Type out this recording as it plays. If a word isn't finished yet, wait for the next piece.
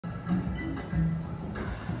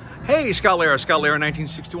Hey, Scott Lara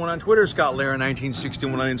 1961 on Twitter, Scott Lara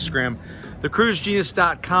 1961 on Instagram,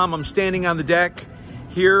 thecruisegenius.com. I'm standing on the deck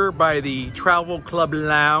here by the Travel Club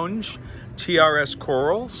Lounge, TRS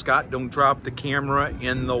Coral. Scott, don't drop the camera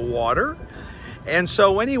in the water. And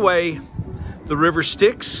so anyway, the river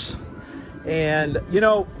Styx. And, you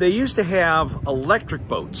know, they used to have electric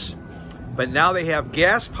boats, but now they have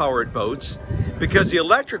gas-powered boats because the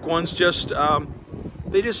electric ones just,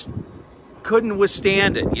 they just couldn't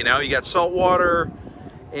withstand it. You know, you got salt water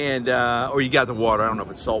and, or you got the water. I don't know if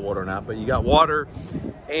it's salt water or not, but you got water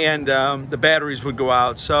and the batteries would go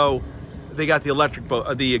out. So they got the electric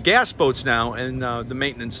boat, the gas boats now, and the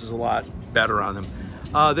maintenance is a lot better on them.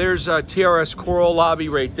 There's a TRS Coral lobby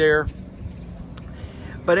right there.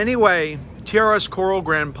 But anyway, TRS Coral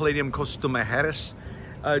Grand Palladium Costa Mujeres,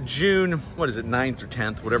 June, what is it, 9th or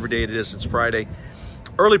 10th, whatever date it is, it's Friday,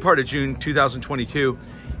 early part of June 2022.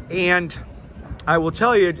 And I will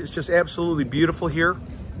tell you, it's just absolutely beautiful here.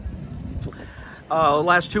 The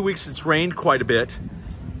last 2 weeks it's rained quite a bit,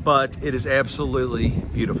 but it is absolutely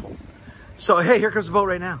beautiful. So hey, here comes the boat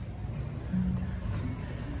right now.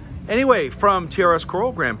 Anyway, from TRS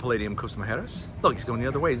Coral Grand Palladium Costa Mujeres. Look, he's going the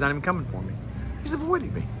other way. He's not even coming for me. He's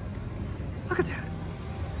avoiding me. Look at that.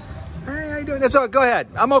 Hey, how you doing? That's all. Go ahead.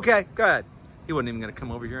 I'm okay. Go ahead. He wasn't even going to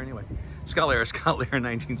come over here anyway. Scott Lara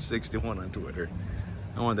 1961 on Twitter.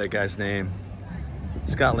 I want that guy's name.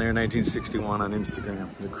 Scott Lara 1961 on Instagram.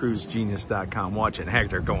 Thecruisegenius.com. Watching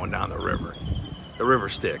Hector going down the river. The river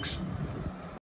Styx.